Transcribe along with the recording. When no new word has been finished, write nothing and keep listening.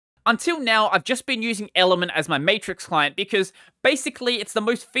Until now, I've just been using Element as my Matrix client because basically it's the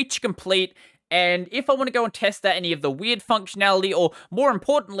most feature complete, and if I want to go and test out any of the weird functionality, or more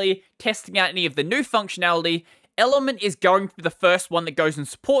importantly, testing out any of the new functionality, Element is going to be the first one that goes and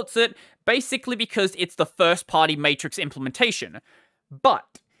supports it, basically because it's the first-party Matrix implementation.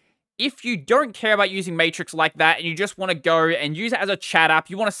 But if you don't care about using Matrix like that, and you just want to go and use it as a chat app,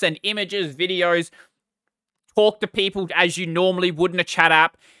 you want to send images, videos, talk to people as you normally would in a chat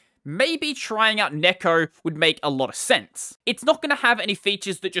app, maybe trying out Nheko would make a lot of sense. It's not going to have any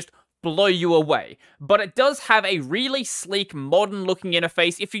features that just blow you away, but it does have a really sleek, modern-looking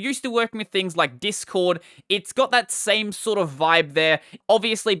interface. If you're used to working with things like Discord, it's got that same sort of vibe there.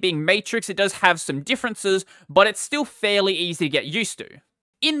 Obviously, being Matrix, it does have some differences, but it's still fairly easy to get used to.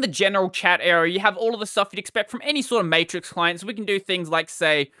 In the general chat area, you have all of the stuff you'd expect from any sort of Matrix client, so we can do things like,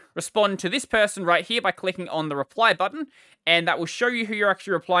 say, respond to this person right here by clicking on the reply button, and that will show you who you're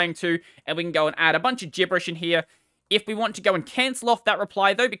actually replying to, and we can go and add a bunch of gibberish in here. If we want to go and cancel off that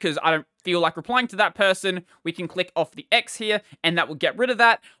reply, though, because I don't feel like replying to that person, we can click off the X here, and that will get rid of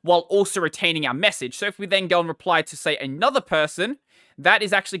that, while also retaining our message. So if we then go and reply to, say, another person, that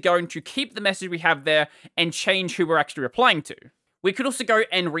is actually going to keep the message we have there and change who we're actually replying to. We could also go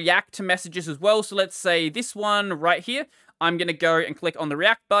and react to messages as well. So let's say this one right here, I'm going to go and click on the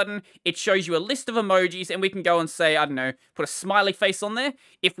react button. It shows you a list of emojis, and we can go and say, I don't know, put a smiley face on there.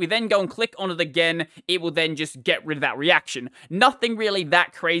 If we then go and click on it again, it will then just get rid of that reaction. Nothing really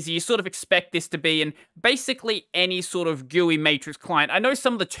that crazy. You sort of expect this to be in basically any sort of GUI Matrix client. I know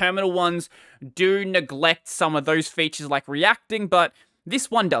some of the terminal ones do neglect some of those features like reacting, but this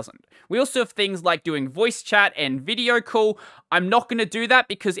one doesn't. We also have things like doing voice chat and video call. I'm not going to do that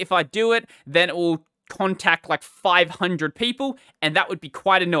because if I do it, then it will contact like 500 people, and that would be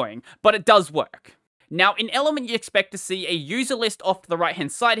quite annoying, but it does work. Now, in Element, you expect to see a user list off to the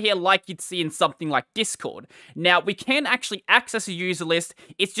right-hand side here, like you'd see in something like Discord. Now, we can actually access a user list,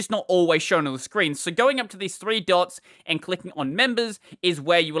 it's just not always shown on the screen. So going up to these three dots and clicking on members is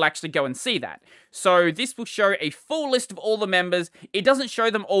where you will actually go and see that. So this will show a full list of all the members. It doesn't show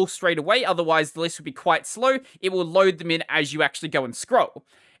them all straight away, otherwise the list would be quite slow. It will load them in as you actually go and scroll.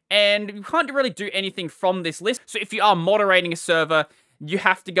 And you can't really do anything from this list. So if you are moderating a server, you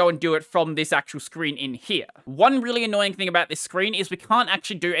have to go and do it from this actual screen in here. One really annoying thing about this screen is we can't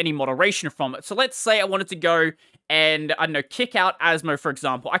actually do any moderation from it. So let's say I wanted to go and, I don't know, kick out Asmo, for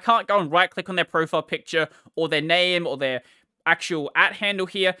example. I can't go and right-click on their profile picture or their name or their actual @handle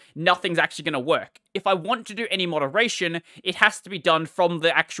here. Nothing's actually going to work. If I want to do any moderation, it has to be done from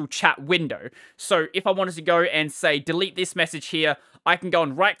the actual chat window. So if I wanted to go and say, delete this message here, I can go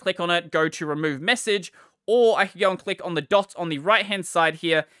and right-click on it, go to remove message, or I could go and click on the dots on the right-hand side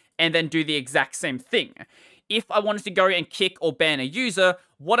here and then do the exact same thing. If I wanted to go and kick or ban a user,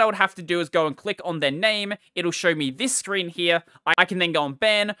 what I would have to do is go and click on their name. It'll show me this screen here. I can then go and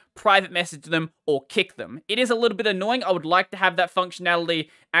ban, private message them, or kick them. It is a little bit annoying. I would like to have that functionality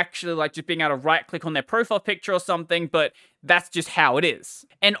actually like just being able to right-click on their profile picture or something, but that's just how it is.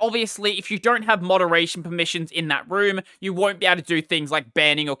 And obviously, if you don't have moderation permissions in that room, you won't be able to do things like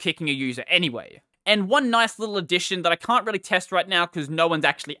banning or kicking a user anyway. And one nice little addition that I can't really test right now because no one's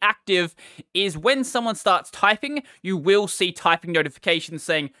actually active is when someone starts typing, you will see typing notifications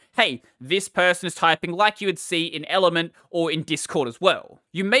saying, hey, this person is typing, like you would see in Element or in Discord as well.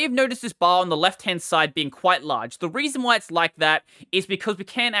 You may have noticed this bar on the left-hand side being quite large. The reason why it's like that is because we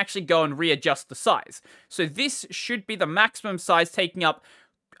can actually go and readjust the size. So this should be the maximum size, taking up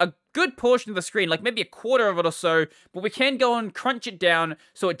a good portion of the screen, like maybe a quarter of it or so, but we can go and crunch it down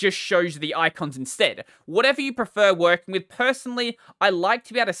so it just shows the icons instead. Whatever you prefer working with. Personally, I like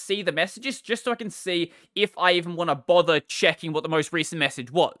to be able to see the messages just so I can see if I even want to bother checking what the most recent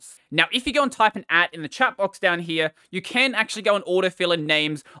message was. Now, if you go and type an @ in the chat box down here, you can actually go and autofill in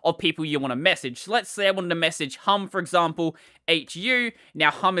names of people you want to message. So let's say I wanted to message Hum, for example, HU.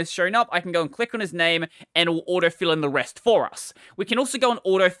 Now Hum has shown up. I can go and click on his name and it will autofill in the rest for us. We can also go and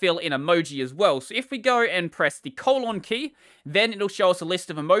autofill in emoji as well. So if we go and press the colon key, then it'll show us a list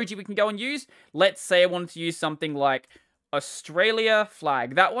of emoji we can go and use. Let's say I wanted to use something like Australia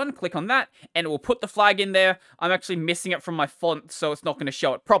flag, that one, click on that, and it will put the flag in there. I'm actually missing it from my font, so it's not going to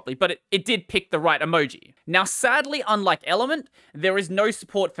show it properly, but it did pick the right emoji. Now, sadly, unlike Element, there is no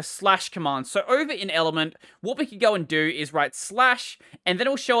support for slash commands. So over in Element, what we could go and do is write slash, and then it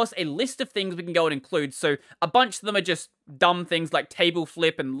will show us a list of things we can go and include. So a bunch of them are just dumb things like table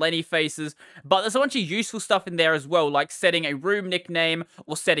flip and Lenny faces, but there's a bunch of useful stuff in there as well, like setting a room nickname,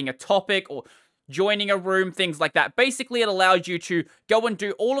 or setting a topic, or joining a room, things like that. Basically, it allows you to go and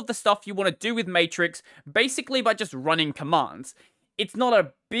do all of the stuff you want to do with Matrix, basically by just running commands. It's not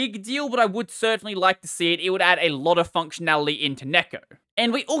a big deal, but I would certainly like to see it. It would add a lot of functionality into Nheko.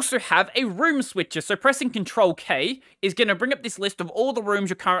 And we also have a room switcher, so pressing Control K is going to bring up this list of all the rooms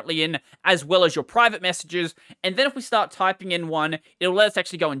you're currently in, as well as your private messages, and then if we start typing in one, it'll let us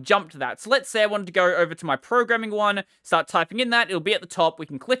actually go and jump to that. So let's say I wanted to go over to my programming one, start typing in that, it'll be at the top, we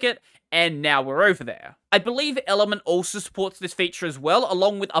can click it, and now we're over there. I believe Element also supports this feature as well,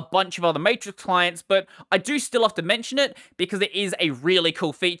 along with a bunch of other Matrix clients, but I do still have to mention it because it is a really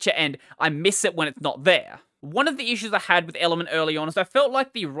cool feature and I miss it when it's not there. One of the issues I had with Element early on is I felt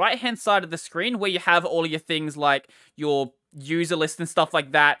like the right-hand side of the screen, where you have all of your things like your user list and stuff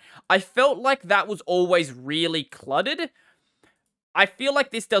like that, I felt like that was always really cluttered. I feel like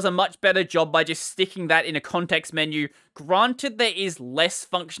this does a much better job by just sticking that in a context menu. Granted, there is less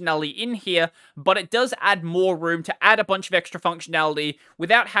functionality in here, but it does add more room to add a bunch of extra functionality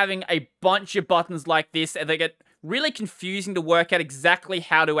without having a bunch of buttons like this, and they get really confusing to work out exactly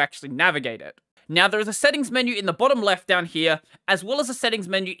how to actually navigate it. Now, there is a settings menu in the bottom left down here, as well as a settings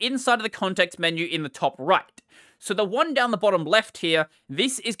menu inside of the context menu in the top right. So the one down the bottom left here,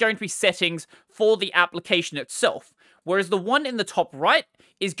 this is going to be settings for the application itself, whereas the one in the top right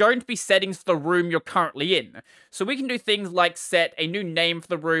is going to be settings for the room you're currently in. So we can do things like set a new name for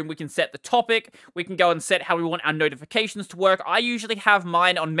the room, we can set the topic, we can go and set how we want our notifications to work. I usually have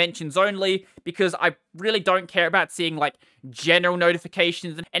mine on mentions only because I really don't care about seeing like general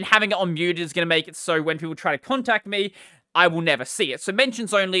notifications, and having it on muted is going to make it so when people try to contact me, I will never see it. So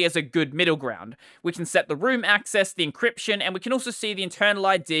mentions only is a good middle ground. We can set the room access, the encryption, and we can also see the internal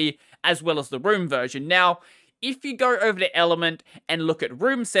ID as well as the room version. Now, if you go over to Element and look at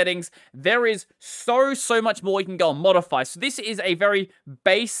room settings, there is so much more you can go and modify. So this is a very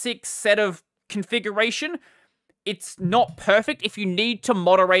basic set of configuration. It's not perfect. If you need to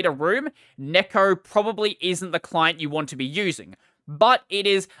moderate a room, Nheko probably isn't the client you want to be using, but it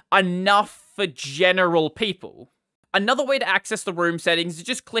is enough for general people. Another way to access the room settings is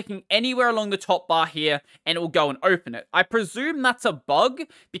just clicking anywhere along the top bar here and it will go and open it. I presume that's a bug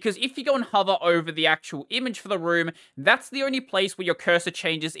because if you go and hover over the actual image for the room, that's the only place where your cursor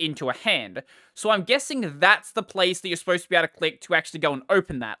changes into a hand. So I'm guessing that's the place that you're supposed to be able to click to actually go and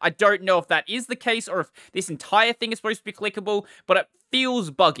open that. I don't know if that is the case or if this entire thing is supposed to be clickable, but it feels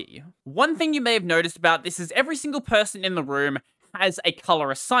buggy. One thing you may have noticed about this is every single person in the room has a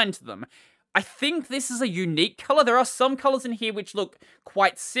color assigned to them. I think this is a unique color. There are some colors in here which look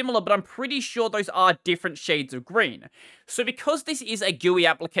quite similar, but I'm pretty sure those are different shades of green. So because this is a GUI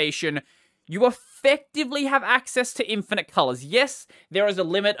application, you effectively have access to infinite colors. Yes, there is a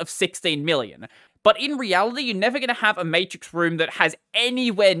limit of 16 million. But in reality, you're never going to have a Matrix room that has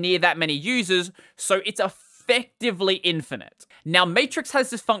anywhere near that many users, so it's effectively infinite. Now, Matrix has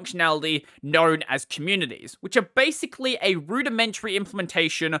this functionality known as communities, which are basically a rudimentary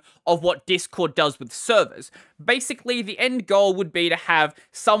implementation of what Discord does with servers. Basically, the end goal would be to have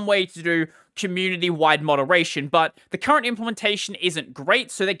some way to do community-wide moderation, but the current implementation isn't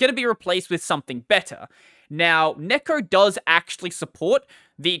great, so they're going to be replaced with something better. Now, Nheko does actually support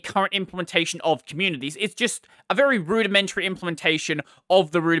the current implementation of communities. It's just a very rudimentary implementation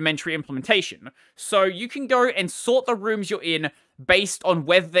of the rudimentary implementation. So you can go and sort the rooms you're in based on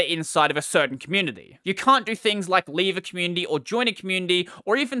whether they're inside of a certain community. You can't do things like leave a community or join a community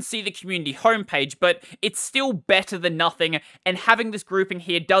or even see the community homepage, but it's still better than nothing, and having this grouping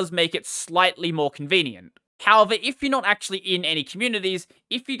here does make it slightly more convenient. However, if you're not actually in any communities,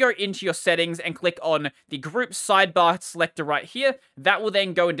 if you go into your settings and click on the group sidebar selector right here, that will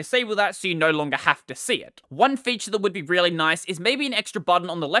then go and disable that so you no longer have to see it. One feature that would be really nice is maybe an extra button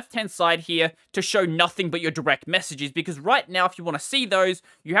on the left-hand side here to show nothing but your direct messages, because right now, if you want to see those,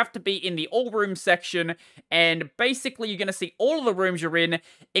 you have to be in the all rooms section, and basically you're going to see all of the rooms you're in,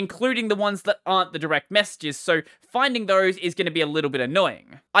 including the ones that aren't the direct messages, so finding those is going to be a little bit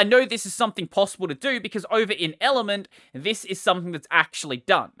annoying. I know this is something possible to do because over in Element, this is something that's actually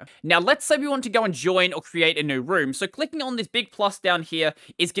done. Now, let's say we want to go and join or create a new room. So clicking on this big plus down here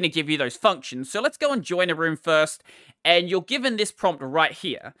is going to give you those functions. So let's go and join a room first, and you're given this prompt right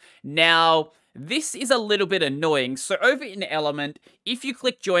here. Now, this is a little bit annoying. So over in Element, if you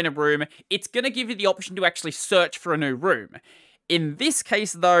click join a room, it's going to give you the option to actually search for a new room. In this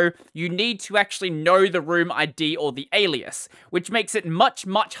case, though, you need to actually know the room ID or the alias, which makes it much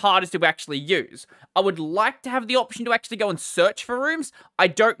harder to actually use. I would like to have the option to actually go and search for rooms. I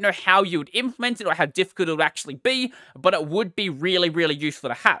don't know how you would implement it or how difficult it would actually be, but it would be really useful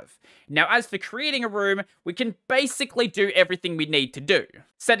to have. Now, as for creating a room, we can basically do everything we need to do.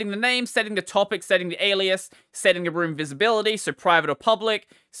 Setting the name, setting the topic, setting the alias, setting the room visibility, so private or public,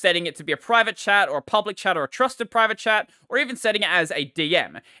 setting it to be a private chat or a public chat or a trusted private chat, or even setting it as a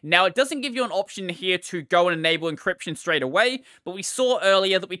DM. Now, it doesn't give you an option here to go and enable encryption straight away, but we saw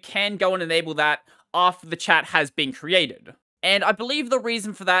earlier that we can go and enable that after the chat has been created. And I believe the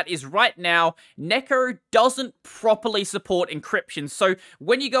reason for that is right now, Nheko doesn't properly support encryption. So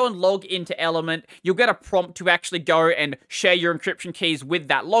when you go and log into Element, you'll get a prompt to actually go and share your encryption keys with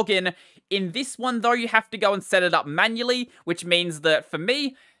that login. In this one, though, you have to go and set it up manually, which means that for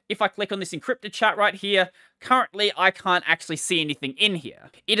me, if I click on this encrypted chat right here, currently I can't actually see anything in here.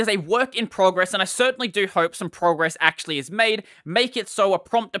 It is a work in progress, and I certainly do hope some progress actually is made. Make it so a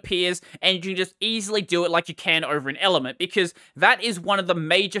prompt appears, and you can just easily do it like you can over in Element, because that is one of the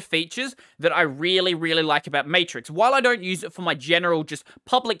major features that I really, really like about Matrix. While I don't use it for my general just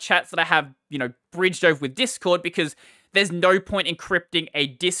public chats that I have, you know, bridged over with Discord, because there's no point encrypting a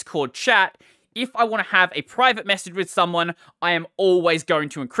Discord chat, if I want to have a private message with someone, I am always going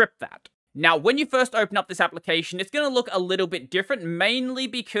to encrypt that. Now, when you first open up this application, it's going to look a little bit different, mainly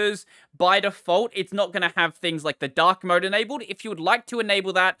because by default, it's not going to have things like the dark mode enabled. If you would like to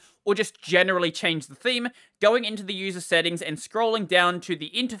enable that, or just generally change the theme, going into the user settings and scrolling down to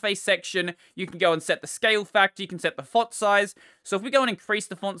the interface section, you can go and set the scale factor, you can set the font size. So if we go and increase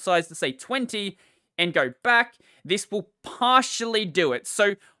the font size to say 20 and go back, this will partially do it.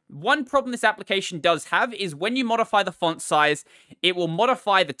 So one problem this application does have is when you modify the font size, it will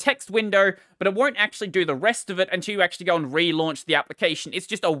modify the text window, but it won't actually do the rest of it until you actually go and relaunch the application. It's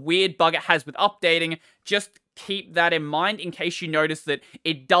just a weird bug it has with updating. Just keep that in mind in case you notice that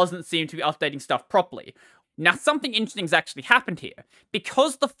it doesn't seem to be updating stuff properly. Now, something interesting has actually happened here.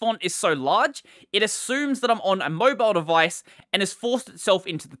 Because the font is so large, it assumes that I'm on a mobile device and has forced itself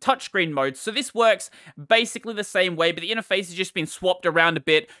into the touchscreen mode. So this works basically the same way, but the interface has just been swapped around a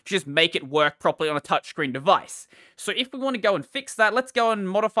bit to just make it work properly on a touchscreen device. So if we want to go and fix that, let's go and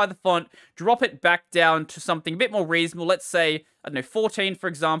modify the font, drop it back down to something a bit more reasonable. Let's say, I don't know, 14, for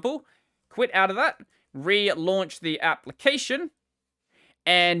example. Quit out of that, relaunch the application,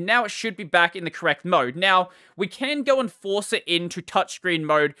 and now it should be back in the correct mode. Now, we can go and force it into touchscreen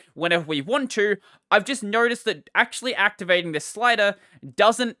mode whenever we want to. I've just noticed that actually activating this slider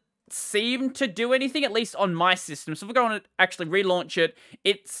doesn't seem to do anything, at least on my system. So if we're going to actually relaunch it,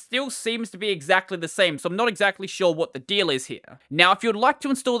 it still seems to be exactly the same. So I'm not exactly sure what the deal is here. Now, if you'd like to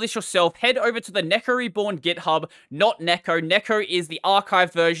install this yourself, head over to the Nheko Reborn GitHub, not Nheko. Nheko is the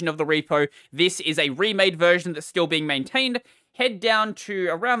archived version of the repo. This is a remade version that's still being maintained. Head down to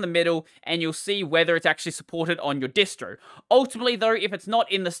around the middle and you'll see whether it's actually supported on your distro. Ultimately though, if it's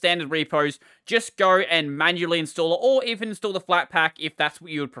not in the standard repos, just go and manually install it, or even install the Flatpak if that's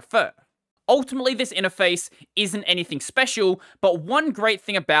what you would prefer. Ultimately, this interface isn't anything special, but one great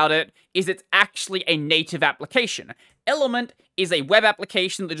thing about it is it's actually a native application. Element is a web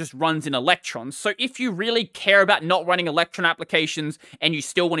application that just runs in Electron, so if you really care about not running Electron applications and you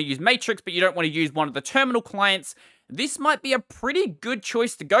still want to use Matrix, but you don't want to use one of the terminal clients, this might be a pretty good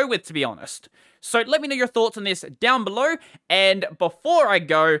choice to go with, to be honest. So let me know your thoughts on this down below, and before I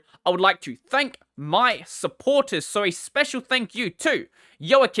go, I would like to thank my supporters. So a special thank you to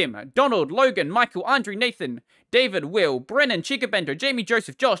Joachim, Donald, Logan, Michael, Andre, Nathan, David, Will, Brennan, Chicabento, Jamie,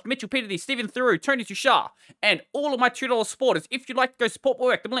 Joseph, Josh, Mitchell, Peter D, Stephen Thoreau, Tony Tushar, and all of my $2 supporters. If you'd like to go support my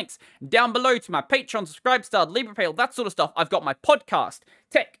work, the links down below to my Patreon, Subscribe Star, LibrePay, that sort of stuff. I've got my podcast,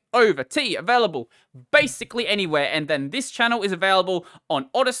 Tech Over Tea, available basically anywhere, and then this channel is available on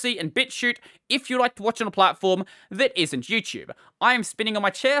Odyssey and BitChute if you like to watch on a platform that isn't YouTube. I am spinning on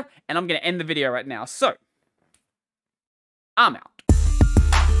my chair, and I'm going to end the video right now, so I'm out.